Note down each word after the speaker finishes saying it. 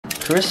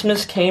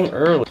Christmas came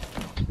early.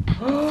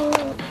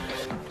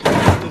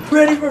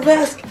 Ready for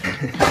Vesc?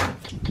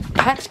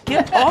 Max,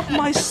 get off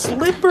my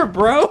slipper,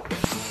 bro!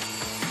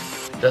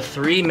 The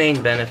three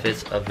main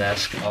benefits of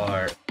Vesc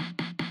are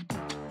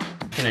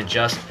you can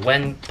adjust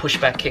when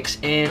pushback kicks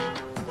in.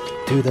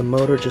 Dude, the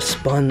motor just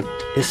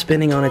is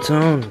spinning on its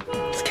own.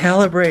 It's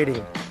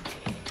calibrating.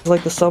 It's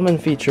like the summon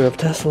feature of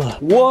Tesla.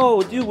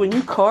 Whoa, dude, when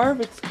you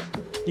carve,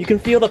 you can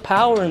feel the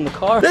power in the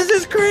car. This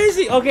is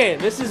crazy! Okay,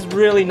 this is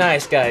really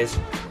nice, guys.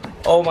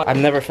 Oh my, I've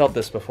never felt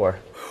this before.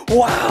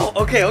 Wow,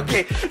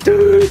 okay,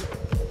 dude.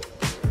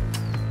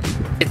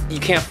 You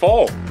can't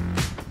fall.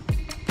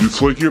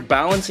 It's like you're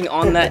balancing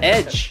on that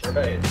edge.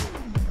 Right.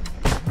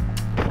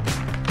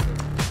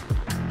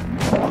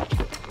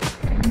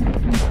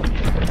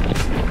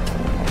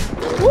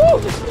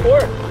 Woo, this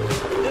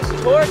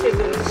torque is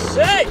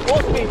insane.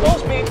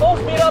 Full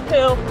speed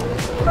uphill.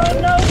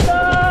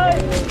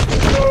 Nosedive.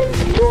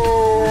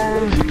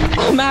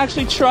 I'm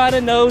actually trying to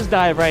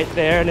nosedive right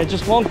there and it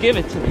just won't give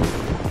it to me.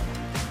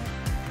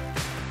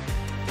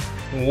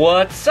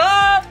 What's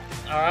up?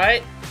 All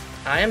right,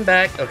 I am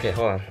back. Okay,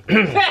 hold on.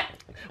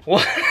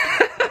 What?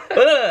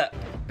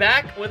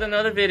 Back with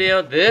another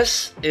video.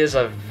 This is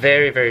a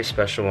very, very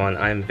special one.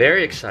 I'm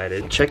very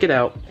excited. Check it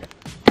out.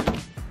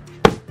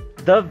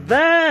 The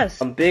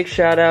Vesc! Big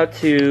shout out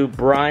to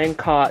Brian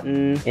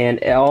Cotton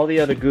and all the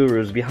other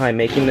gurus behind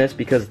making this,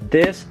 because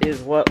this is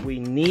what we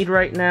need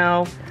right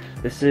now.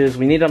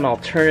 We need an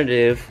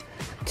alternative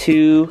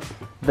to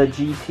the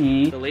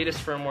GT. The latest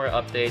firmware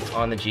updates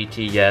on the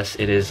GT, yes,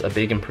 it is a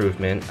big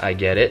improvement, I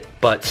get it,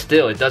 but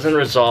still, it doesn't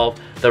resolve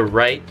the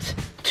right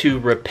to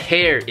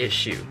repair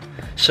issue.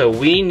 So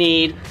we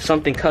need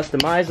something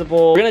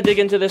customizable. We're gonna dig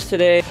into this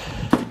today.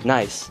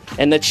 Nice.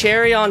 And the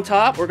cherry on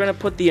top, we're gonna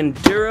put the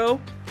Enduro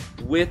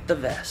with the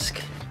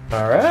Vesc.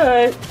 All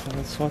right,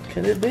 what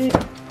could it be?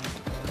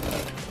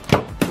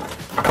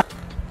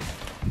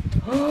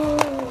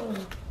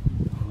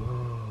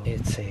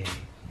 It's a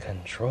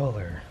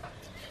controller.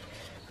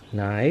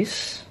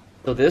 Nice.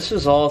 So this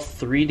is all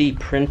 3D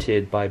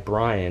printed by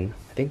Brian.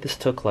 I think this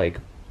took like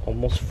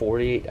almost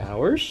 48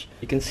 hours.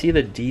 You can see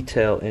the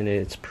detail in it.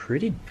 It's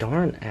pretty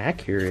darn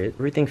accurate.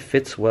 Everything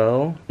fits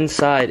well.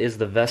 Inside is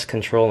the Vesc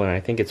controller, and I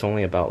think it's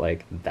only about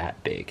like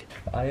that big.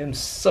 I am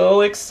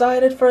so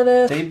excited for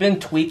this. They've been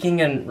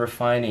tweaking and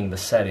refining the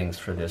settings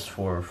for this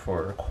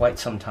for quite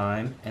some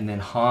time. And then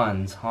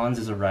Hans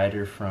is a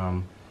rider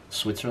from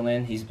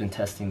Switzerland. He's been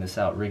testing this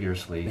out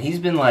rigorously. He's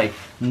been like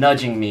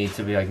nudging me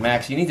to be like,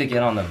 Max, you need to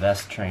get on the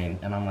Vesc train.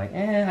 And I'm like,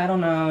 I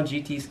don't know,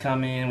 GT's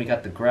coming, we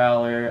got the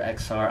Growler,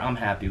 XR, I'm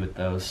happy with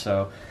those.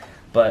 So,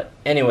 but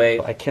anyway,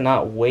 I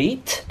cannot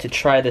wait to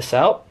try this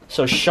out.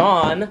 So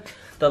Sean,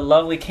 the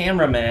lovely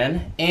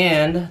cameraman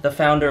and the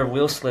founder of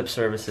Wheel Slip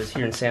Services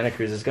here in Santa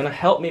Cruz, is gonna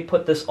help me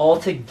put this all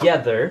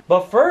together.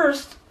 But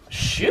first,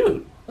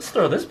 shoot, let's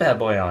throw this bad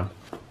boy on.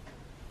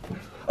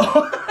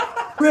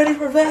 Ready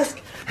for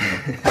Vesc?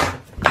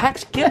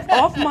 Max, get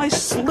off my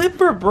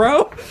slipper,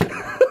 bro!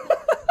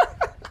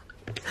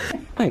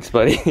 Thanks,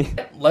 buddy.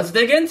 Let's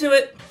dig into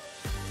it.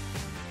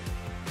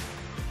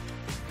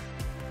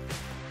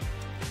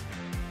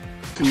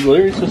 Is it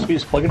literally supposed to be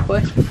just plug and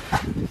play?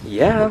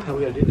 Yeah. How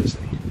we gotta do this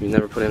thing? You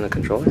never put in a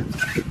controller?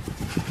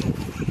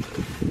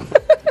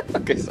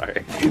 Okay,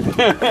 sorry.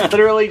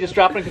 Literally just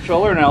drop in a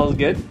controller and all is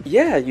good?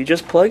 Yeah, you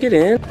just plug it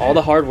in. All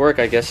the hard work,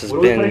 I guess, has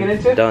been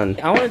done.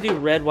 I want to do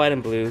red, white,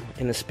 and blue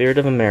in the spirit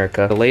of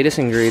America. The latest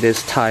and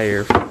greatest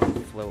tire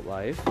from Float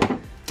Life,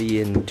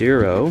 the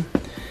Enduro.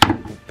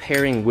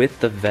 Pairing with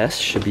the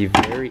Vesc should be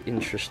very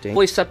interesting.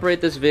 We'll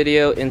separate this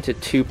video into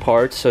two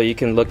parts so you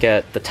can look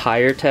at the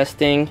tire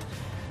testing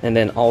and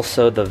then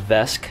also the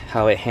Vesc,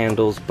 how it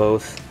handles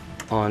both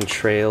on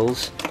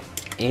trails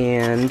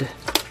and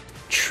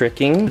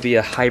tricking. Be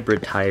a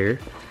hybrid tire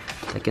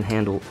that can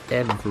handle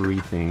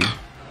everything.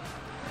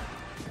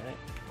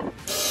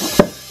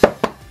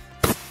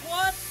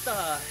 What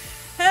the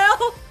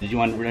hell? Did you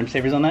want rim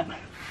savers on that?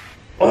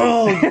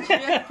 Oh,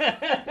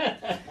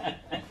 yeah.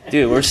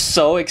 Dude, we're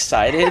so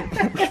excited.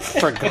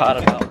 Forgot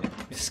about it.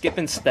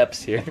 Skipping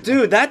steps here.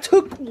 Dude, that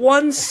took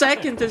 1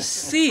 second to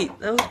seat.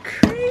 That was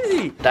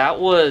crazy. That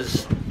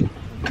was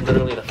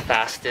literally the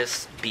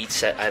fastest beat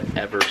set I've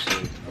ever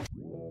seen.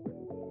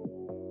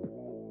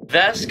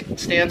 Vesc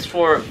stands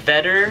for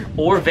Vedder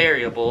or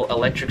Variable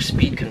Electric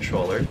Speed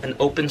Controller, an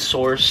open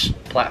source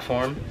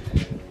platform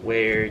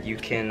where you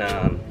can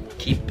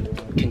keep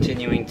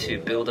continuing to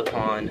build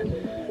upon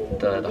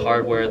the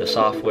hardware, the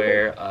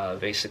software,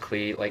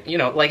 basically like, you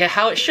know, like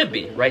how it should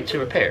be, right to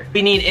repair.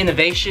 We need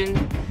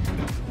innovation.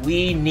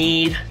 We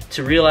need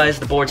to realize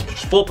the board's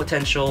full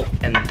potential,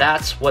 and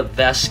that's what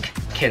Vesc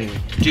can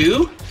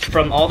do.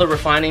 From all the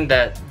refining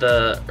that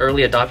the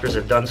early adopters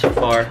have done so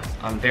far,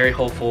 I'm very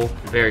hopeful,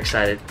 very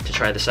excited to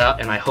try this out,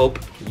 and I hope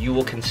you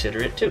will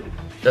consider it too.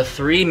 The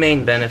three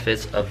main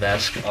benefits of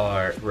Vesc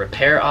are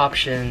repair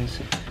options,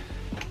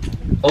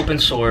 open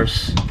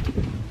source,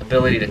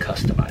 ability to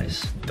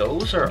customize.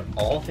 Those are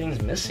all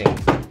things missing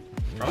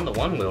from the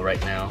Onewheel right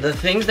now. The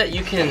things that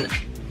you can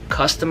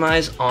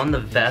customize on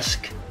the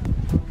Vesc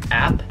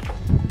app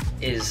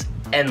is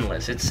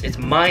endless. It's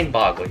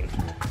mind-boggling.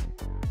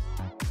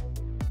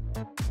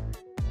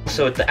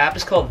 So the app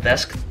is called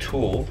Vesc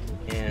Tool,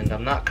 and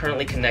I'm not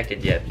currently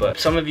connected yet, but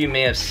some of you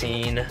may have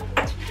seen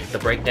the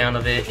breakdown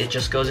of it. It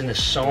just goes into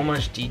so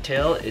much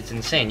detail. It's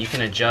insane. You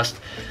can adjust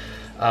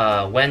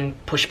when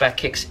pushback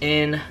kicks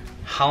in,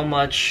 how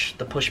much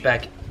the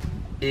pushback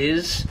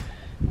is.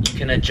 You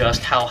can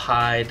adjust how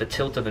high the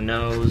tilt of the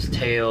nose,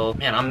 tail.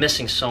 Man, I'm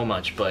missing so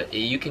much, but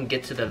you can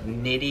get to the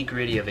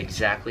nitty-gritty of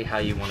exactly how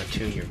you want to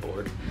tune your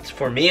board.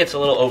 For me, it's a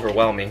little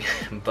overwhelming,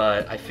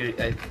 but I feel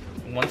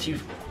once you,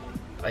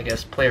 I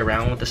guess, play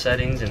around with the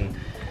settings and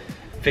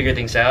figure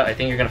things out, I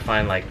think you're gonna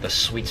find like the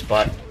sweet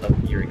spot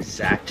of your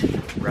exact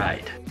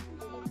ride.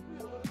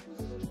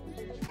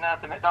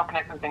 Don't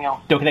connect anything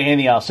else. Don't connect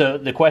anything else. So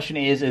the question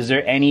is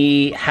there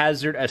any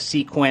hazard a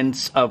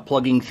sequence of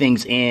plugging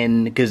things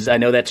in? Because I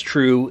know that's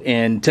true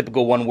in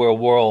typical Onewheel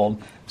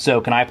world. So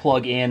can I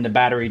plug in the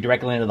battery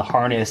directly into the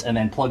harness and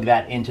then plug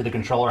that into the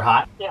controller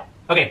hot? Yeah.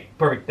 Okay,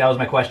 perfect. That was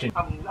my question.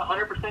 I'm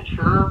 100%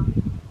 sure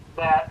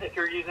that if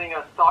you're using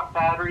a stock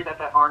battery, that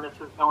harness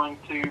is going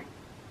to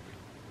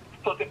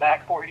flip it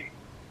back for you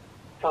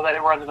so that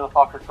it runs into the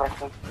FOCer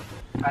correctly.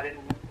 I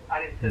didn't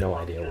No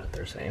idea what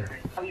they're saying.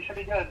 You should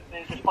be good.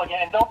 And just plug in,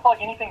 and don't plug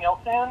anything else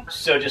in.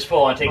 So just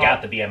full on take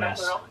out the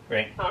BMS,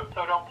 right?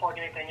 So don't plug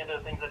anything into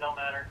things that don't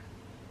matter.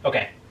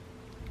 Okay.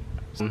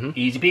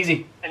 Easy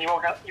peasy. And you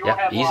won't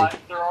have easy.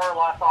 there are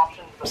last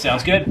options.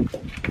 Sounds good.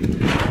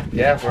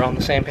 Yeah, we're on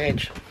the same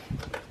page.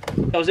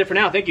 That was it for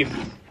now. Thank you.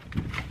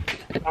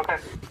 Okay.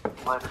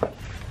 Later.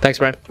 Thanks,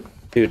 Brian.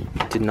 Dude,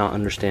 did not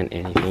understand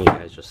anything you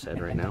guys just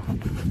said right now.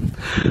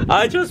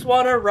 I just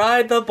want to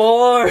ride the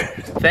board.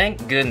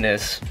 Thank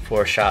goodness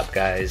for shop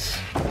guys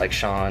like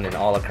Sean and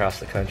all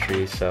across the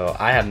country. So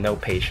I have no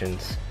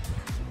patience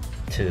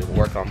to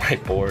work on my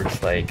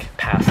boards, like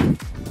past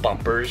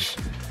bumpers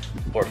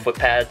or foot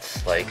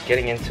pads, like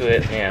getting into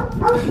it, man.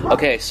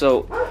 Okay,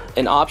 so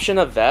an option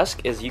of Vesc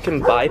is you can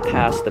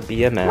bypass the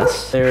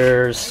BMS.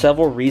 There's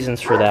several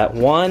reasons for that.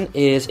 One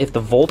is if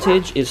the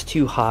voltage is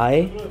too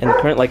high and the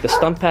current, like the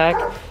stump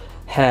pack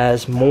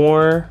has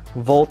more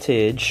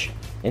voltage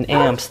in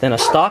amps than a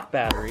stock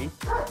battery,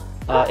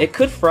 it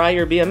could fry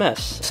your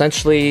BMS.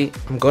 Essentially,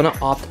 I'm gonna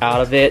opt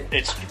out of it.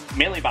 It's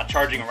mainly about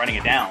charging and running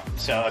it down.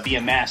 So a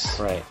BMS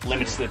Right.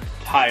 limits the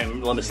high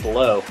and limits the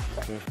low.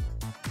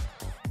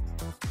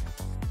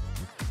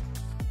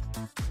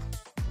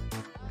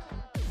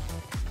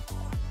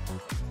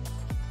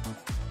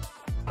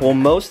 Well,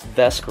 most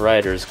Vesc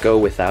riders go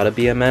without a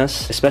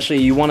BMS,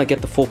 especially you want to get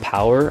the full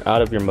power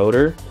out of your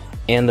motor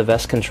and the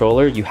Vesc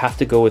controller. You have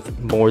to go with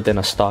more than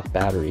a stock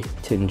battery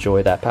to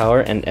enjoy that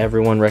power, and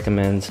everyone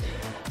recommends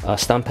a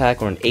stump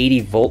pack or an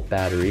 80-volt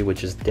battery,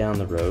 which is down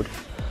the road.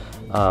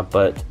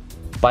 But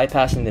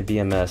bypassing the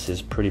BMS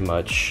is pretty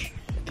much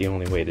the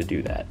only way to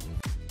do that.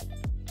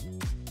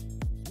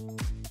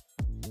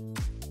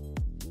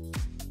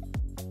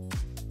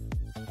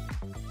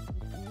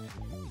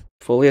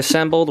 Fully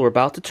assembled, we're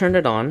about to turn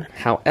it on.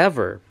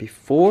 However,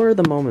 before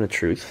the moment of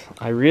truth,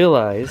 I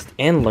realized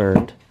and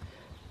learned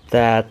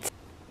that,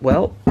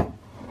 well,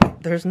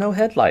 there's no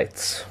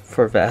headlights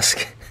for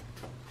Vesc.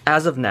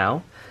 As of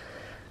now,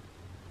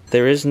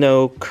 there is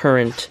no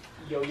current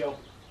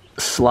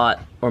slot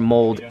or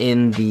mold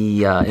in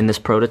the in this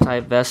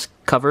prototype Vesc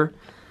cover.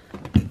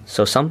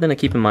 So something to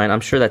keep in mind.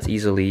 I'm sure that's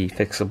easily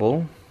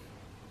fixable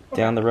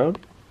down the road.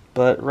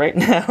 But right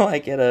now I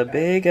get a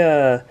big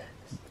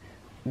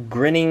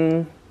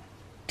grinning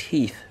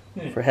teeth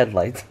for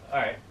headlights.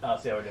 Alright, I'll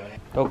see how we're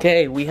doing.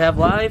 Okay, we have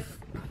live.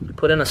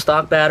 Put in a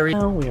stock battery.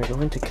 Now we are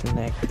going to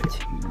connect to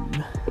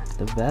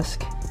the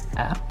Vesc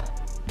app.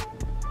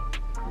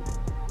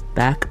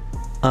 Back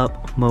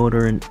up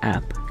motor and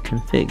app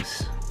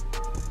configs.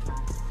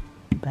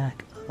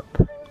 Back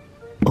up.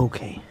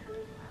 Okay.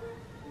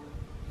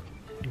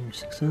 Very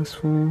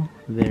successful.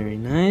 Very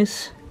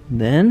nice.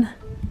 Then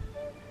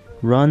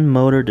run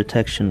motor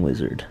detection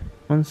wizard.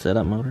 Set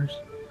up motors.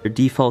 Your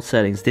default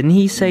settings. Didn't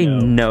he say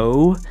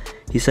no?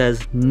 He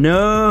says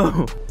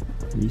no.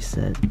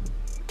 Reset.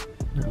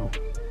 No.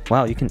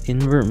 Wow, you can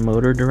invert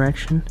motor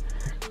direction.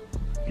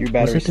 Your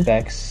battery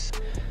specs.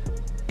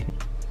 Okay.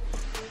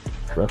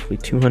 Roughly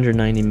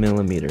 290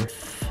 millimeter.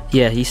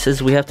 Yeah, he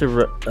says we have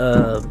to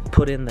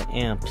put in the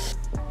amps.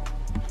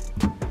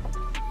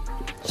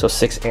 So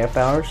 6 amp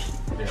hours.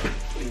 Yeah.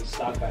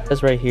 It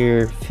says right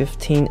here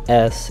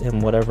 15S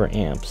and whatever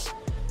amps.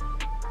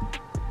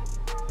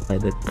 By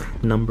the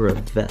number of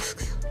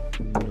Vescs.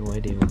 No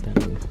idea what that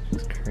means.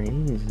 It's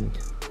crazy.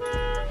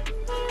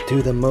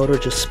 Dude, the motor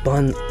just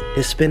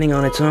is spinning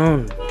on its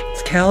own.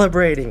 It's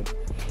calibrating.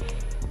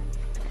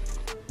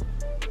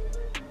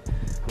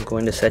 I'm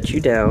going to set you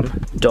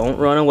down. Don't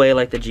run away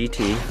like the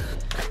GT.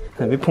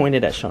 Let me point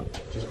it at Sean.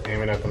 Just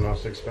aiming at the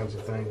most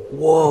expensive thing.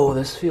 Whoa,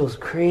 this feels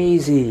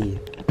crazy.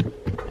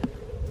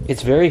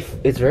 It's very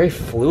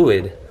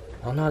fluid.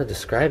 I don't know how to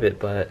describe it,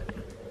 but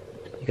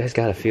you guys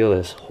gotta feel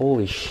this.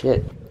 Holy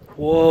shit.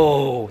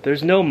 Whoa,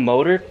 there's no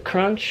motor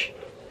crunch.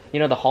 You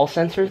know, the hall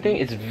sensor thing?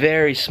 It's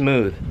very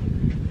smooth.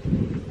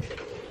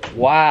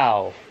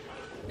 Wow.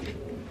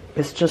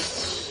 It's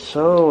just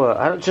so,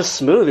 I don't, just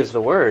smooth is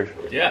the word.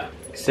 Yeah.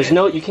 There's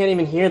no, you can't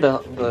even hear the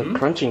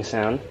crunching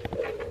sound.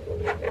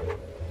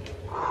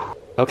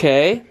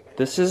 Okay,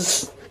 this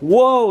is,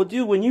 whoa,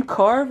 dude, when you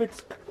carve,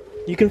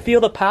 you can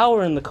feel the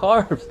power in the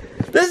carves.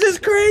 This is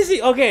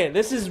crazy. Okay,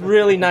 this is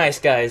really nice,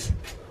 guys.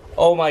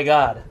 Oh my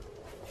god.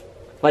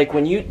 Like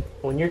when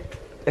you're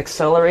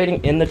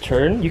accelerating in the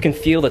turn, you can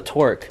feel the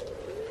torque.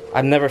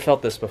 I've never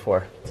felt this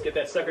before. Let's get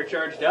that sucker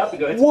charged up and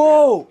go.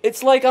 Whoa!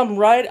 It's like I'm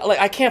like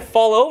I can't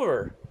fall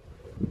over.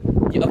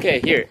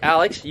 Okay, here,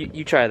 Alex,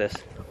 you try this.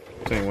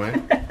 Same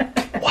way.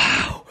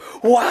 Wow!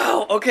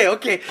 Wow!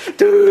 Okay,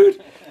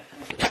 dude.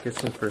 Get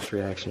some first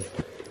reaction.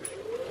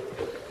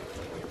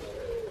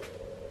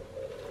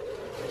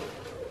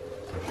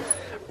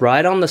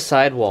 Ride on the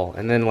sidewall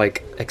and then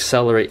like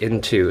accelerate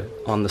into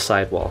on the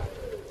sidewall,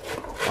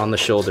 on the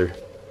shoulder.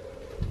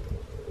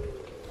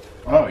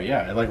 Oh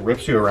yeah, it like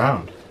rips you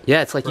around.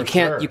 Yeah, it's like you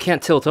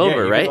can't tilt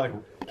over, right? Like,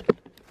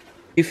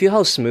 you feel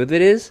how smooth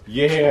it is?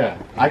 yeah,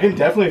 I can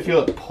definitely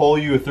feel it pull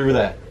you through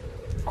that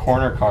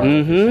corner car.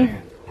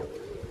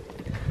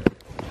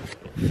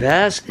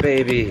 Vesc,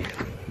 baby.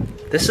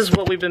 This is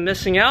what we've been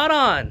missing out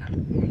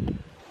on.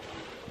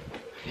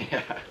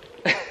 Yeah,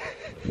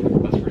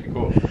 that's pretty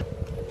cool.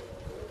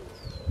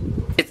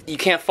 You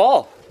can't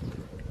fall.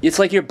 It's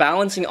like you're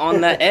balancing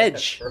on that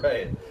edge.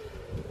 Right.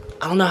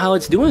 I don't know how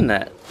it's doing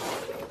that.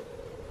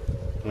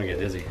 I'm gonna get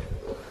dizzy.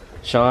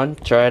 Sean,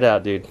 try it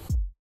out, dude.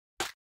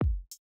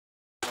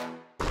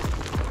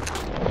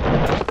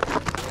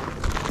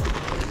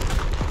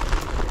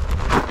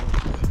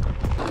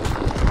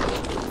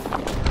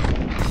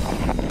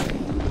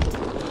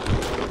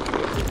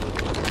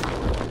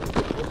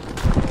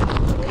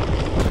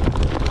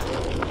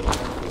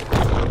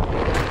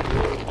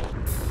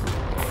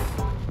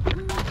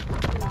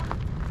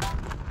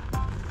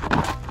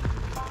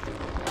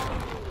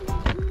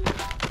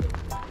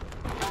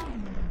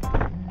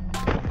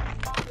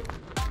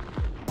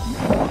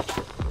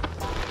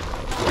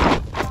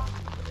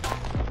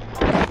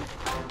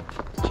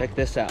 Check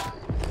this out.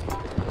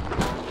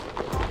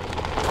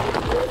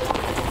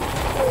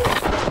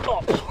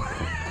 Oh.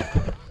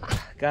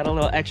 Got a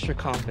little extra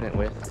confident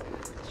with.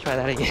 Let's try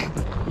that again.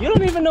 You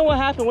don't even know what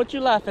happened. What you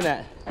laughing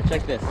at?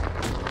 Check this.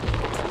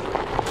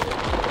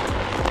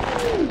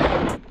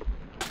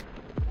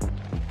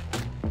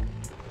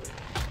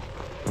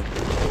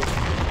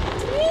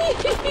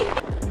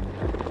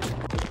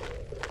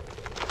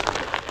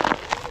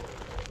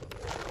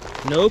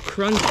 No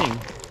crunching.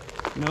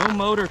 No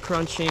motor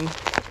crunching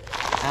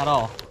at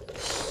all.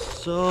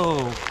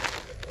 So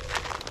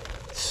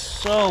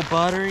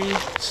buttery,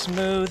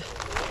 smooth,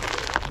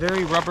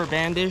 very rubber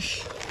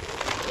bandish,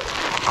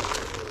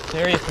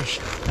 very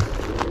efficient.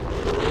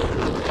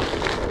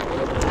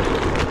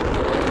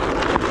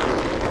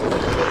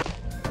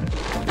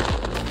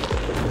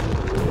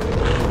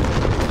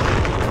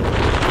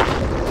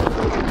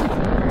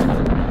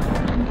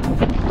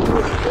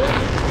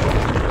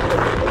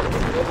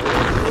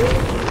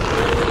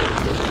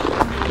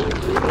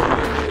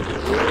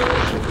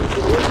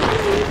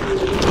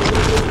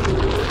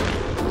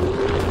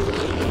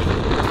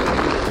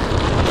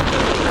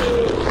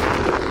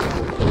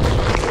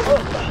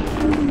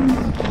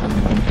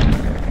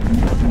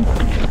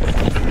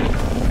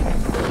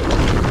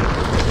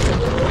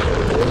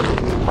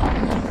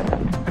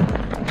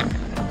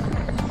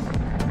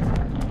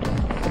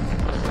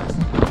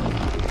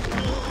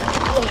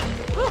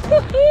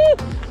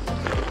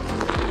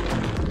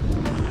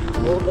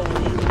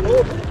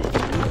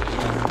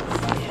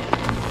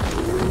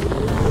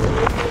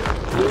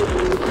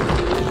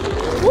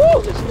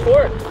 Woo!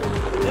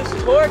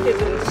 This torque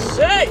is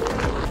insane!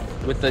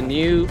 With the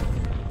new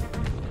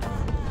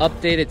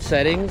updated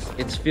settings,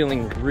 it's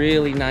feeling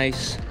really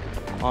nice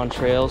on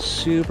trails,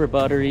 super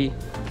buttery,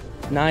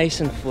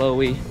 nice and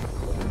flowy.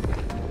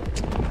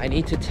 I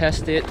need to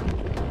test it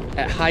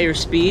at higher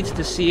speeds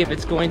to see if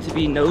it's going to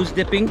be nose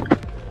dipping.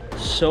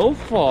 So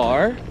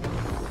far,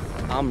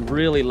 I'm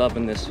really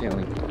loving this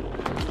feeling.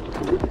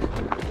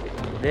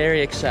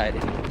 Very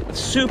excited.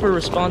 Super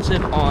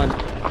responsive on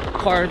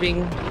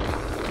carving,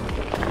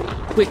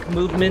 quick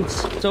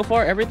movements. So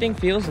far, everything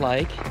feels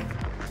like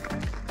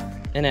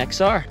an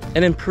XR.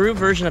 An improved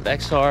version of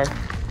XR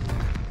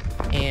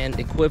and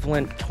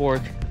equivalent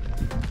torque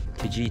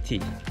to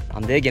GT.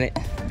 I'm digging it.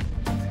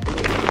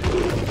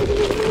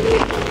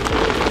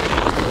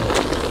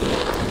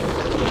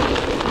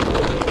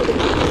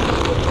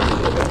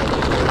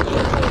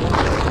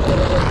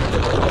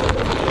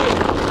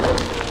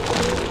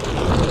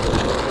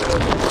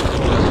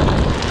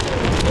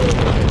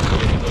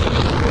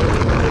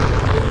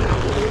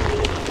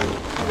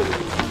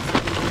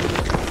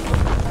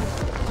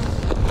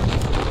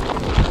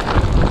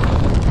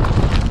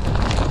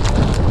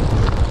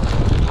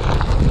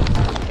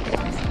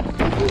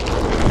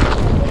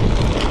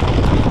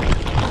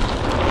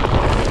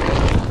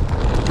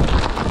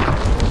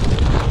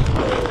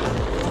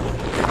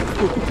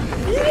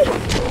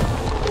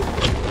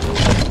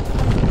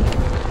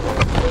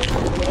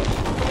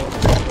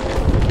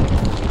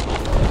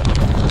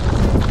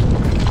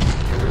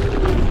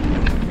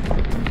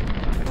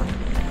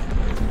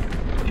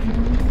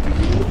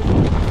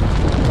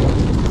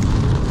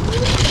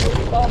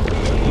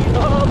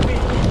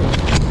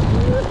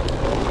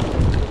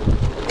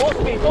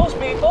 speed, full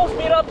speed, full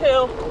speed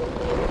uphill.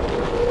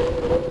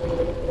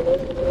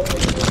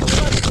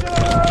 Let's go,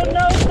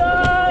 nose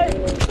dive.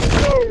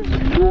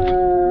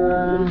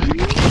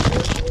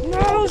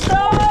 Nose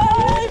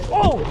dive.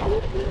 Oh.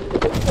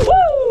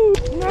 Woo.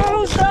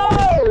 Nose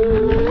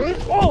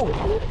dive. Oh.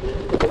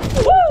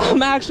 Woo.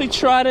 I'm actually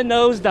trying to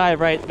nose dive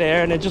right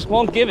there and it just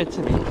won't give it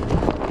to me.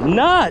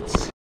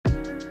 Nuts.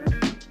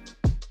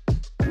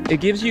 It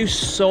gives you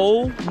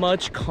so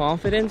much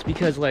confidence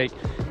because like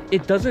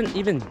it doesn't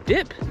even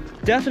dip.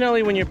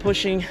 Definitely when you're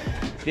pushing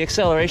the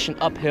acceleration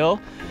uphill,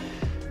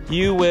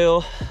 you will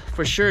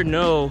for sure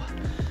know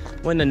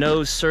when the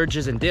nose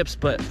surges and dips,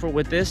 but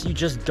with this, you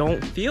just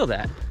don't feel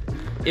that.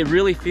 It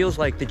really feels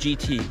like the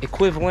GT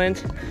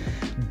equivalent.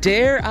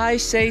 Dare I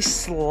say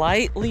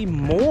slightly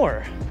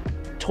more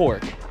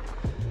torque.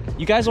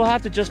 You guys will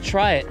have to just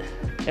try it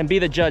and be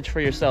the judge for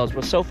yourselves.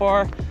 But so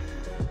far,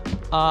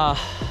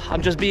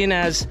 I'm just being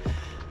as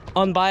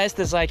unbiased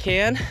as I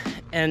can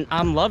and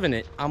I'm loving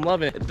it. I'm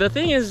loving it. The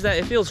thing is that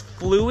it feels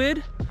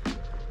fluid,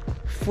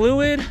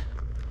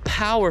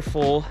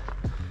 powerful,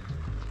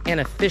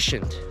 and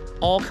efficient.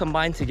 All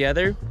combined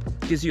together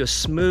gives you a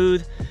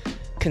smooth,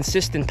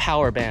 consistent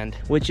power band,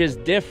 which is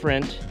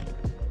different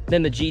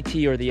than the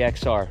GT or the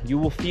XR. You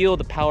will feel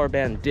the power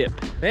band dip.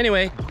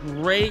 Anyway,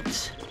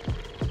 great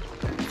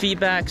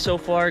feedback so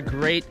far,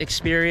 great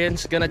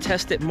experience. Gonna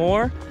test it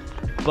more,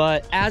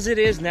 but as it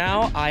is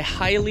now, I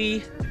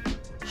highly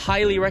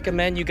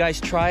recommend you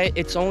guys try it.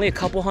 It's only a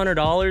couple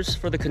 $100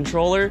 for the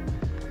controller.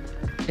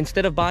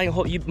 Instead of buying a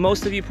whole,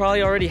 most of you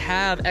probably already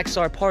have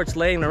XR parts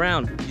laying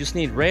around. You just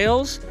need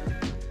rails,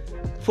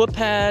 foot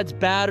pads,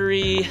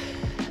 battery,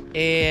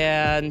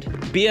 and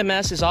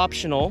BMS is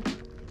optional,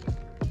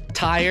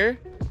 tire,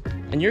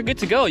 and you're good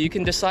to go. You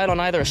can decide on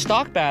either a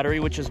stock battery,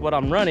 which is what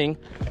I'm running,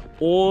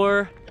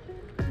 or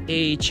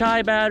a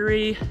Chai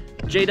battery,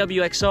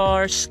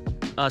 JWXR,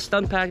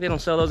 stun pack, they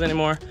don't sell those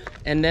anymore,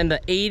 and then the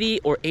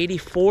 80 or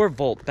 84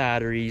 volt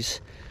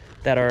batteries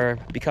that are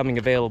becoming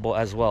available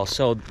as well.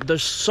 So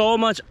there's so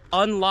much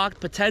unlocked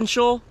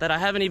potential that I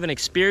haven't even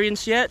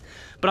experienced yet,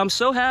 but I'm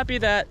so happy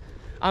that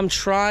I'm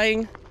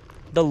trying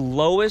the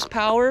lowest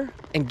power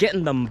and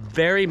getting the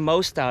very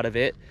most out of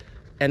it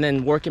and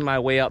then working my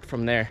way up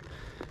from there.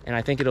 And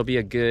I think it'll be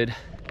a good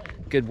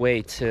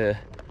way to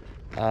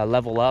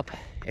level up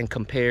and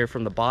compare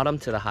from the bottom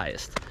to the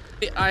highest.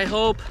 I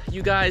hope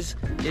you guys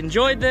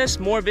enjoyed this.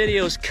 More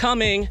videos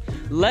coming.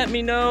 Let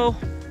me know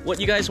what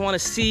you guys want to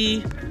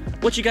see,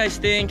 what you guys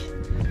think,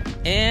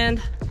 and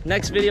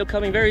next video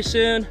coming very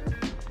soon.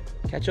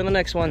 Catch you on the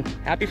next one.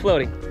 Happy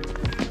floating.